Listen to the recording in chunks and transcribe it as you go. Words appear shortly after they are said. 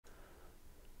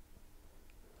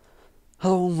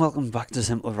Hello and welcome back to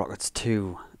SimpleRockets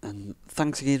 2, and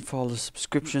thanks again for all the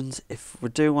subscriptions. If we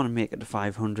do want to make it to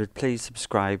 500, please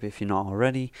subscribe if you're not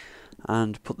already,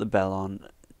 and put the bell on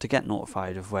to get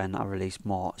notified of when I release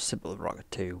more SimpleRocket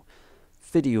 2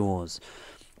 videos.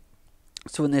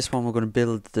 So in this one we're going to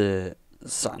build the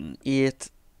Saturn 8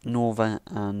 Nova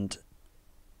and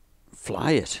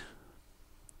fly it.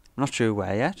 I'm not sure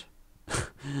where yet,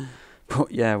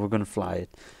 but yeah, we're going to fly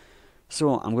it.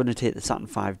 So I'm going to take the Saturn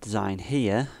 5 design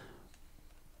here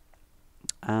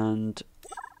and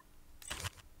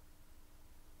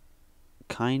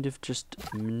kind of just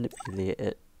manipulate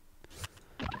it.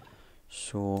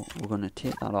 So we're going to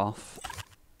take that off,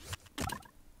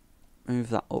 move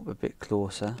that up a bit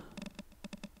closer,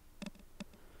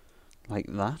 like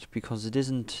that, because it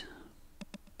doesn't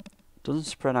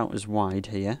spread out as wide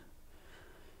here.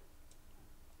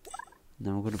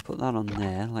 Now we're going to put that on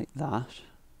there like that.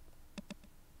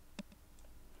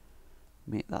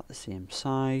 Make that the same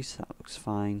size, that looks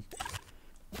fine.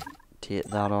 Take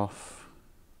that off.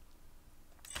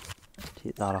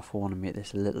 Take that off, I want to make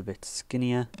this a little bit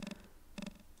skinnier.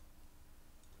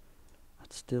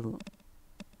 That's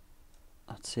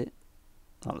it.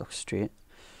 That looks straight.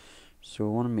 So I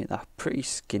want to make that pretty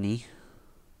skinny.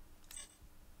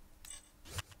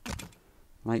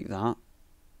 Like that.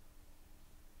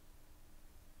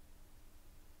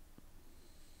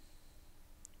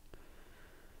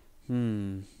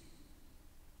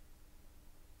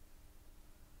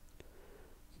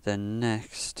 Then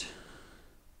next,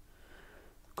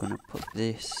 I'm going to put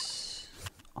this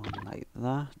on like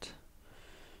that.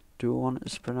 Do I want it to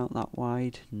spread out that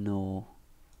wide? No.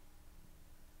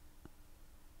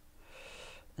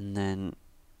 And then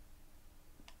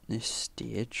this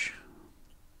stage,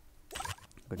 I'm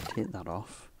going to take that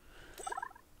off.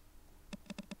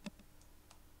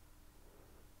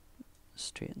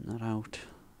 Straighten that out.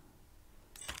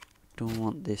 Don't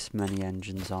want this many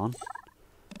engines on.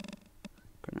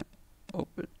 Gonna up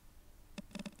a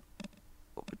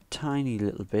tiny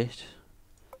little bit.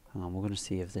 Hang on, we're gonna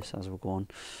see if this as we're going.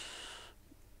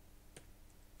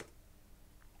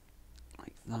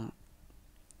 Like that.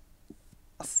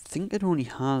 I think it only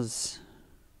has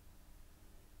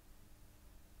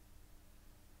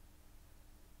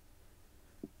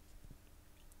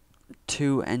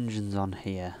two engines on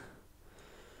here.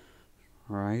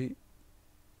 Right.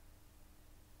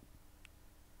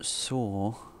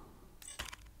 So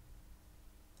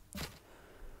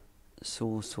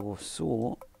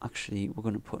actually we're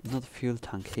going to put another fuel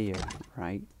tank here,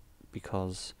 right,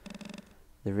 because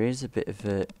there is a bit of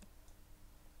a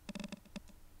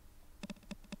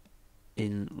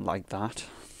in like that,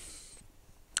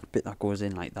 a bit that goes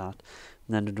in like that,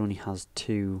 and then it only has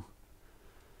two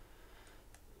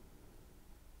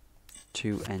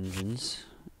engines,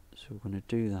 so we're going to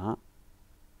do that,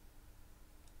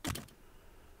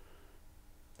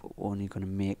 but we're only going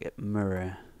to make it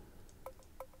mirror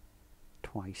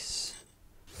twice.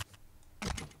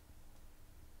 Like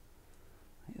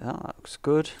that, that looks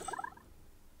good.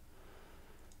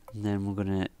 And then we're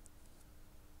going to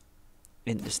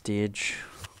interstage.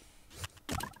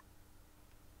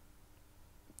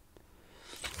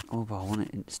 Oh, but I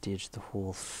want to interstage the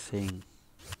whole thing.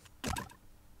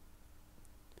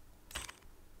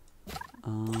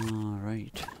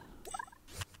 Right.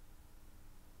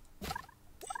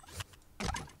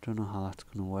 Don't know how that's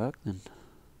going to work then.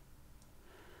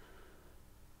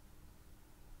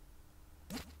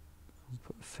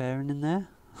 Put a fairing in there?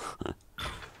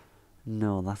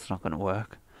 No, that's not going to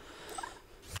work.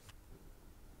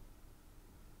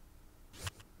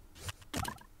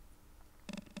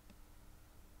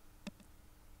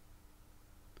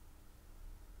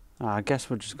 I guess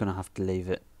we're just going to have to leave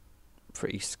it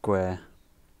pretty square.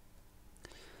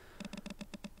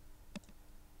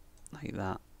 Like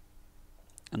that.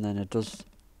 And then it does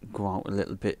go out a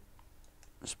little bit,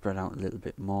 spread out a little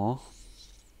bit more.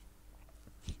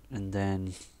 And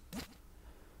then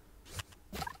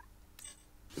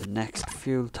the next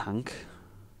fuel tank,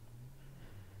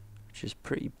 which is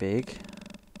pretty big.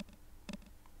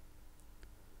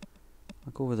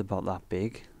 I'll go with about that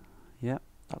big. Yeah,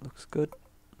 that looks good.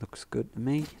 Looks good to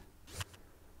me.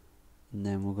 And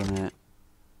then we're gonna,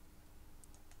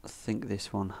 I think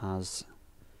this one has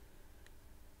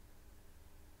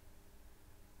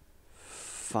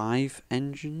 5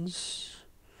 engines.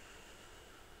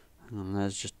 Hang on,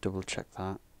 let's just double check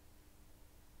that.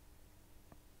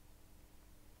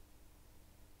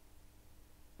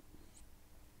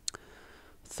 I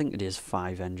think it is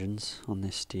 5 engines on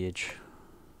this stage.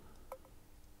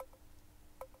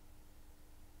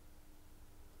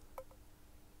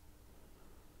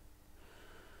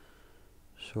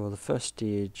 So the first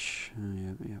stage,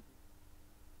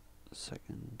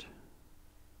 second.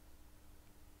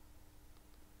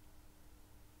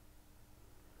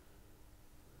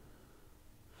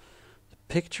 The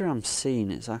picture I'm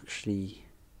seeing is actually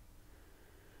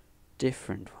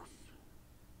different.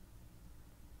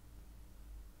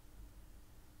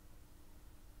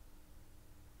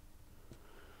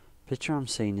 Picture I'm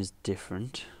seeing is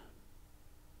different.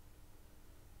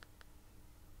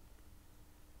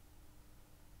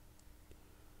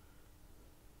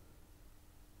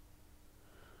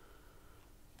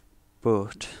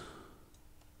 But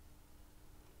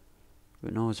we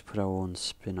can always put our own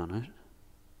spin on it.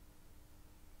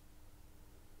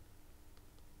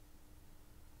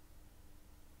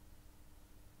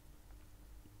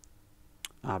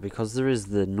 Because there is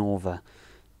the Nova.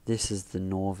 This is the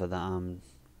Nova that I'm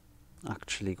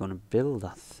actually going to build,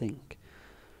 I think.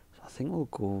 So I think we'll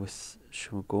go with,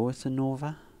 should we go with the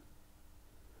Nova?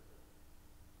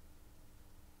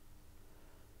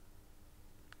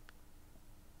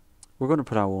 We're going to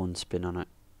put our own spin on it.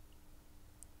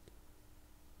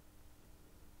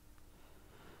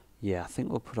 Yeah, I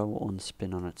think we'll put our own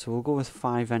spin on it. So we'll go with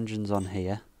 5 engines on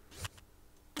here.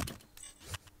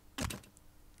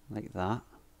 Like that.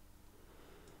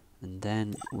 And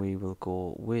then we will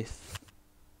go with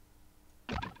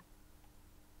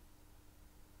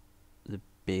the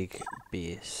big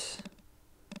base.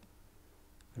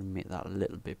 I'm going to make that a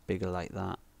little bit bigger like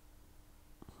that.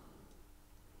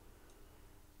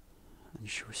 And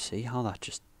should we see how that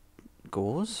just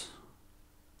goes?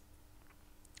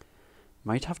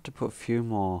 Might have to put a few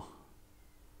more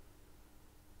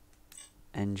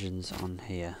engines on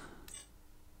here.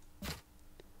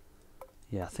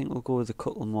 Yeah, I think we'll go with a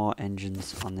couple more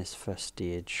engines on this first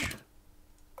stage.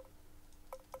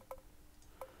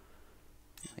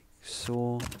 Like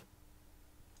so.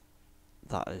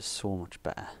 That is so much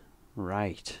better.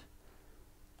 Right.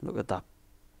 Look at that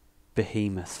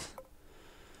behemoth.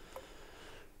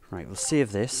 Right, we'll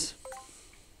save this.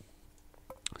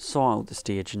 Sort out the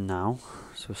staging now.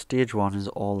 So stage 1 is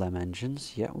all them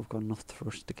engines. Yeah, we've got enough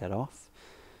thrust to get off.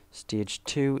 Stage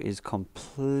 2 is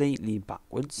completely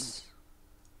backwards.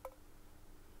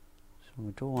 So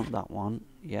we don't want that one.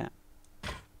 Yeah.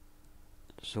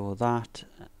 So that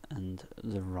and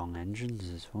the wrong engines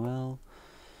as well.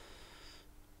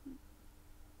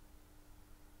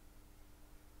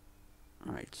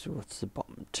 Right, so what's the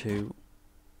bottom 2?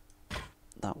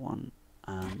 That one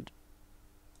and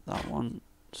that one.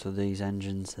 So these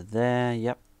engines are there,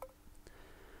 yep.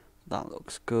 That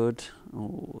looks good.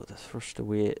 Oh, the thruster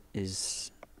weight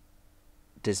is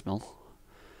dismal,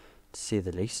 to say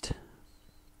the least.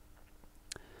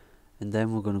 And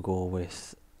then we're going to go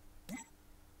with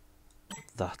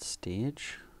that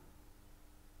stage.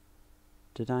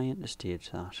 Did I interstage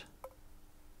that?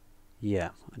 Yeah,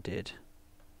 I did.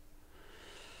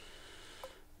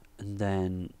 And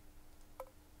then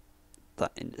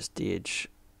that interstage,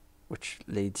 which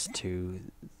leads to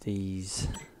these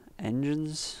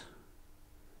engines.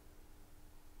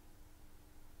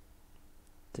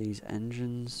 These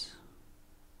engines.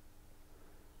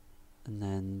 And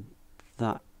then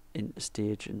that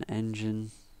interstage an engine.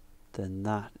 Then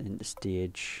that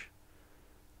interstage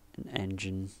an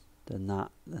engine. Then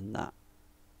that, then that.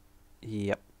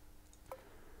 Yep.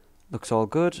 Looks all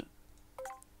good.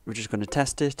 We're just going to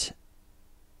test it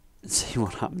and see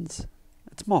what happens.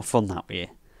 It's more fun that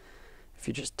way. If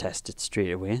you just test it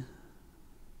straight away,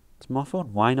 it's more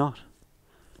fun. Why not?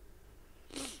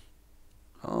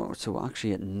 Oh, so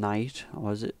actually at night,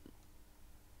 or is it?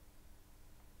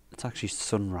 It's actually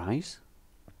sunrise,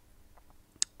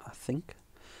 I think.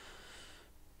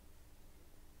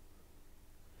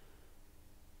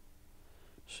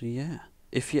 So yeah,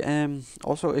 if you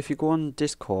also if you go on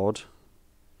Discord,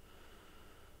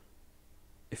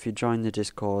 if you join the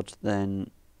Discord,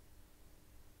 then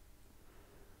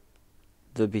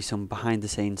there'll be some behind the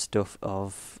scenes stuff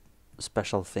of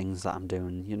special things that I'm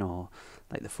doing, you know,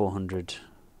 like the 400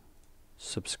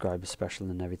 subscriber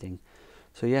special and everything.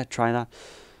 So yeah, try that.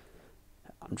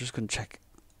 I'm just going to check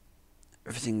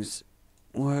everything's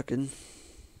working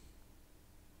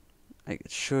like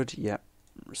it should. Yep.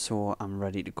 So I'm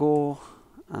ready to go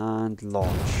and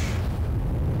launch.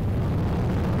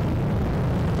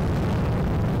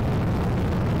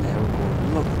 There we go.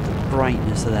 Look at the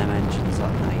brightness of them engines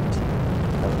at night.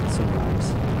 At sunrise.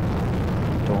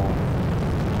 Dawn.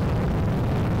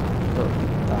 Look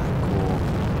at that go.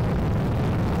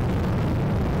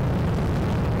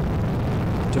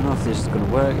 Don't know if this is going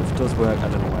to work. If it does work, I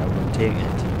don't know where I'm going to take it.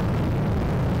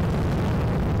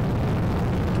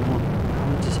 I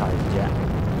haven't decided yet.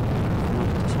 I've not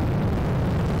decided.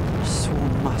 They're so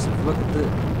look at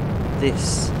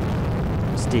this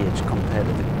stage compared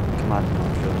to the command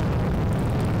module,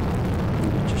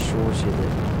 and it just shows you the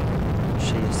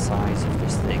sheer size of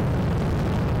this thing,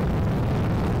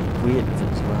 the weight of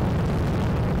it as well.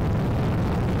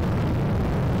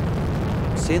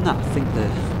 Saying that, I think the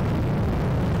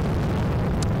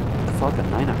Falcon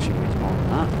 9 actually weighs more than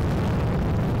that.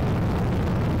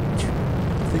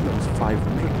 I think it was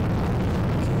 500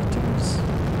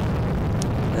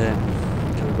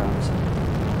 kilograms.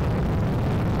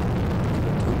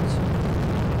 Kilotons.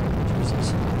 Jesus.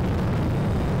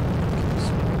 Okay,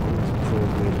 so we'll go with Pro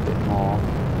Grade a bit more.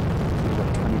 We've got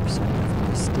 20% left on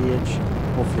this stage.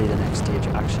 Hopefully the next stage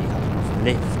actually has enough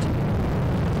lift to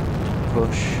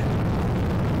push.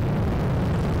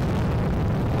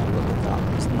 Oh, look at that.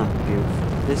 Isn't that beautiful?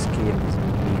 This game is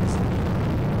amazing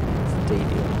in its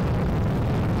detail.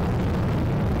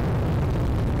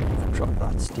 Drop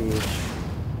that stage.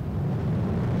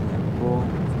 There we go.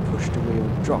 We've pushed away.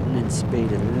 We're dropping in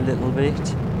speed a little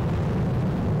bit.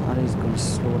 That is going to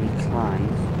slowly climb.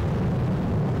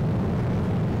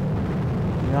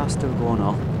 We are still going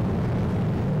up.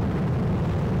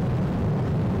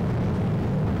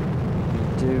 We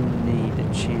do need to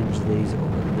change these up a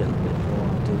little bit though, I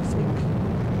do think.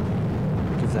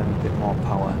 Give them a bit more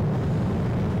power.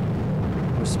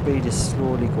 Our speed is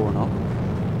slowly going up.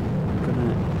 I'm going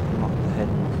to lock the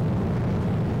heading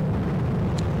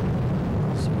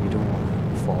so we don't want to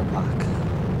fall back. So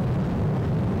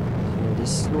yeah, it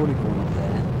is slowly going up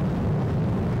there.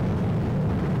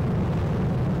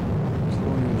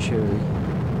 Slowly and surely.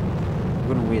 We're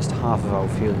going to waste half of our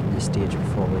fuel in this stage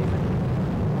before we even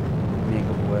make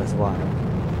it worthwhile.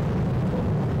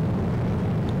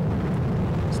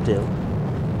 But still,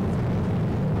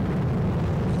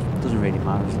 doesn't really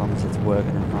matter as long as it's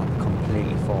working and not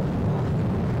completely falling back.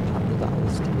 That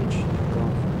other stage,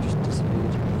 gone, just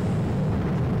disappeared.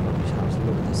 Probably just have to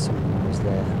look at the sunrise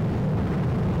there.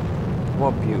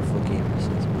 What a beautiful game this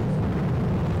is, man.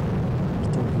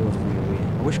 Still blows me away. I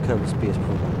wish Kerbal Space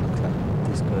Program looked like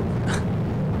this good.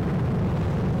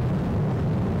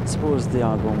 I suppose they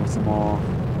are going with a more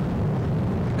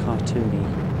cartoony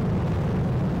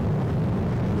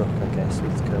look, I guess,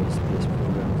 with Kerbal Space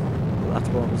Program. But that's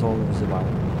what it was all it was about.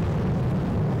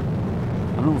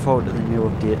 I'm looking forward to the new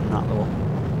update and that though.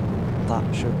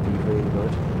 That should be really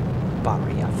good.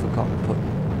 Battery, I forgot to put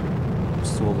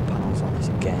solar panels on this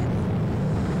again.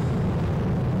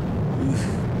 Oof.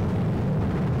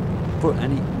 But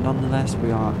nonetheless,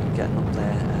 we are getting up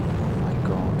there and oh my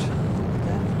god, look at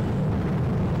them.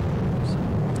 So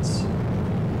let's...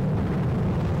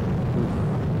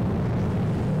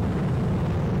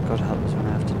 God help us when I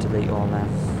have to delete all them.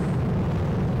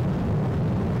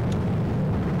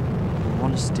 I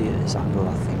want to stay at this angle,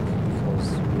 I think,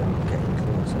 because we are getting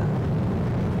closer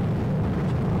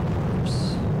to our maps.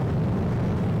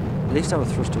 At least our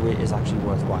thruster weight is actually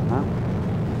worthwhile now,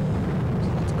 so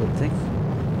that's a good thing.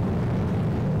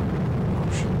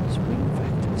 Options, wing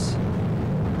vectors. I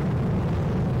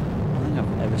don't think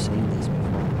I've ever seen this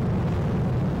before.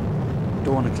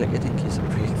 Don't want to click it in case I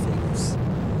break things.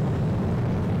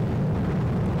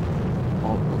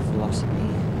 Orbital velocity.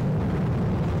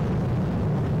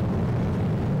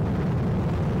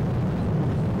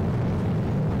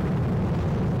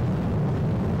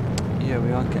 Yeah,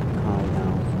 we are getting high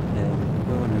now.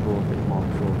 We're going to go a bit more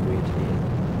pro-grade here.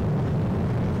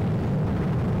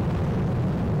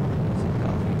 I think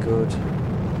that'll be good.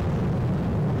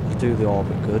 We'll do the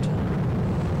orbit good.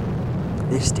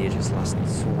 This stage has lasted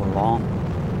so long.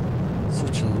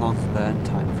 Such a long burn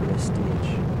time for this stage.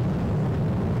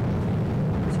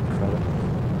 It's incredible.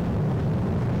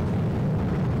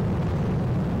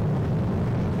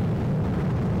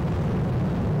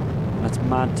 It's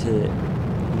mad to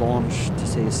launch to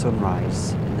see a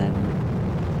sunrise and then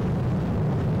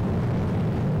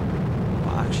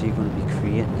we're actually going to be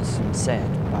creating a sunset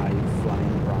by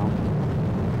flying around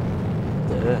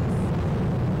the Earth.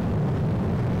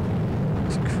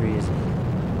 It's crazy.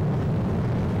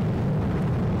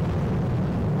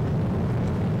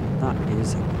 That is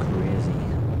crazy.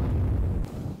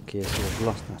 Okay, so we've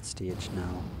lost that stage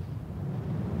now.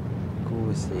 Go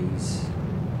with these.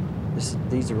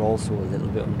 These are also a little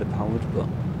bit underpowered, but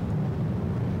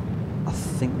I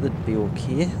think they'd be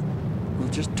okay. We'll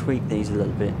just tweak these a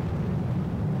little bit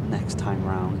next time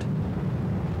round.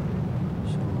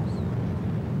 So,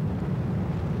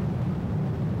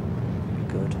 be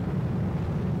good.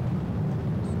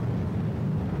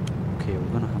 Okay,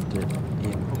 we're gonna have to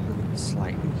aim up a little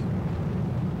slightly.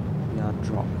 We are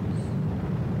dropping.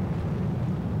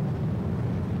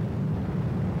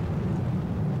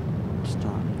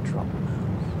 Starting to drop now.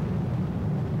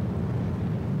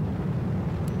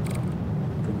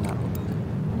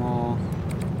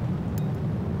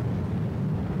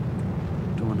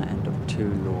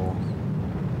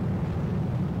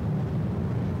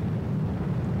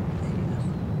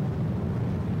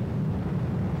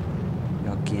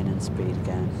 getting speed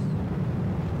again.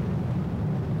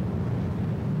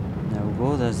 There we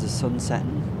go, there's the sun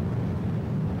setting.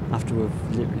 After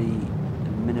we've literally a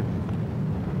minute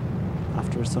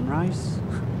after a sunrise.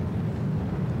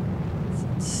 It's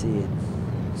insane.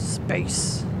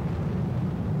 Space.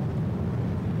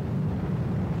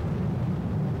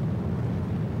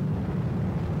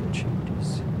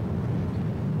 Changes.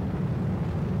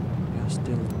 We are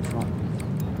still dropping.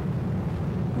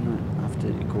 We're going to have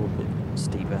to go a bit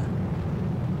steeper.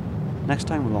 Next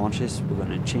time we launch this, we're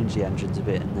going to change the engines a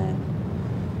bit and then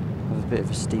have a bit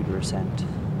of a steeper ascent.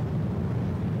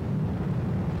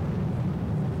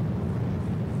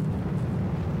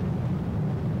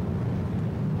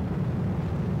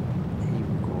 Here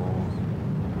we go.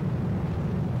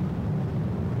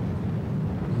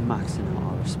 Maxing out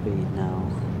our speed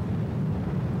now.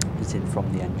 It's in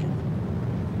from the engine.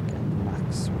 Getting the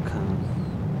max we can.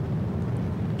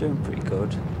 Doing pretty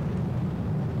good.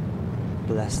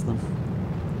 Bless them.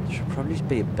 There should probably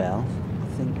be a bell. I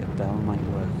think a bell might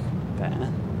work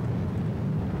better.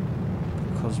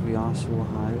 Because we are so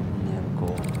high up, and there we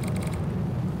go.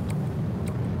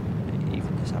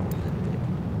 Even this out a little bit.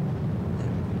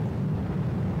 There we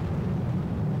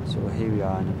go. So here we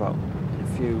are in a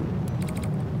few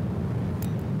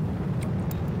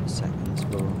seconds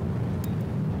we'll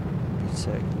be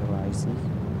circularizing.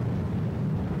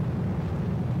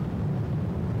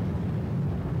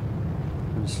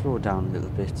 I'm going to slow down a little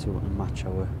bit so we can match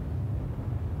our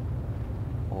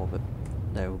orbit.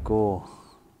 There we go.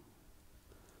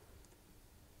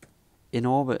 In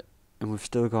orbit, and we've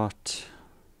still got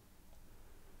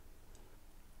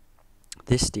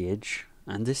this stage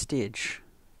and this stage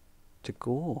to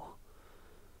go.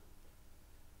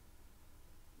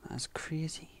 That's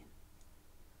crazy.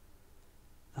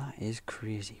 That is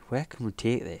crazy. Where can we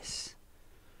take this?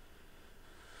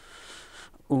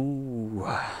 Ooh.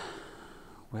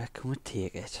 Where can we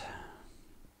take it?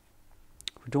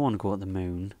 We don't want to go to the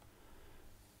moon.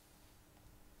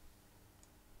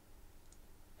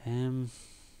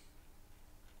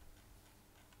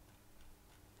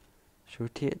 Should we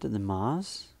take it to the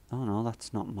Mars? Oh no,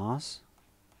 that's not Mars.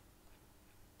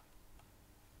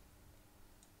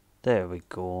 There we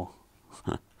go.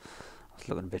 I was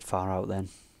looking a bit far out then.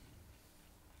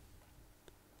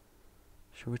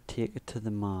 Should we take it to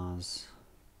the Mars?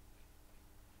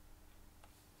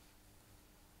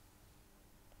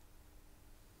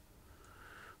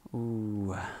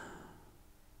 Ooh.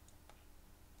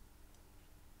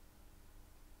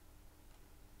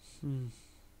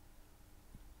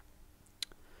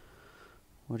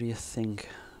 What do you think?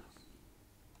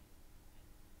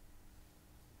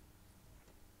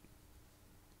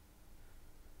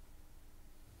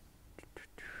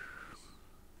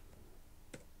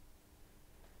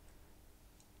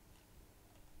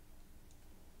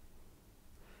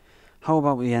 How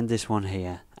about we end this one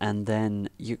here, and then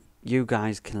you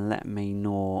guys can let me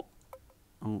know.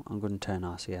 Oh, I'm going to turn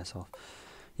RCS off.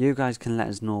 You guys can let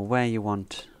us know where you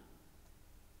want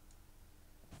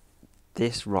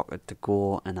this rocket to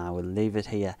go, and I will leave it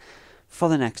here for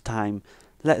the next time.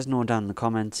 Let us know down in the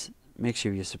comments. Make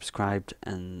sure you're subscribed,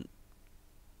 and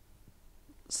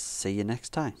see you next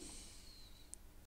time.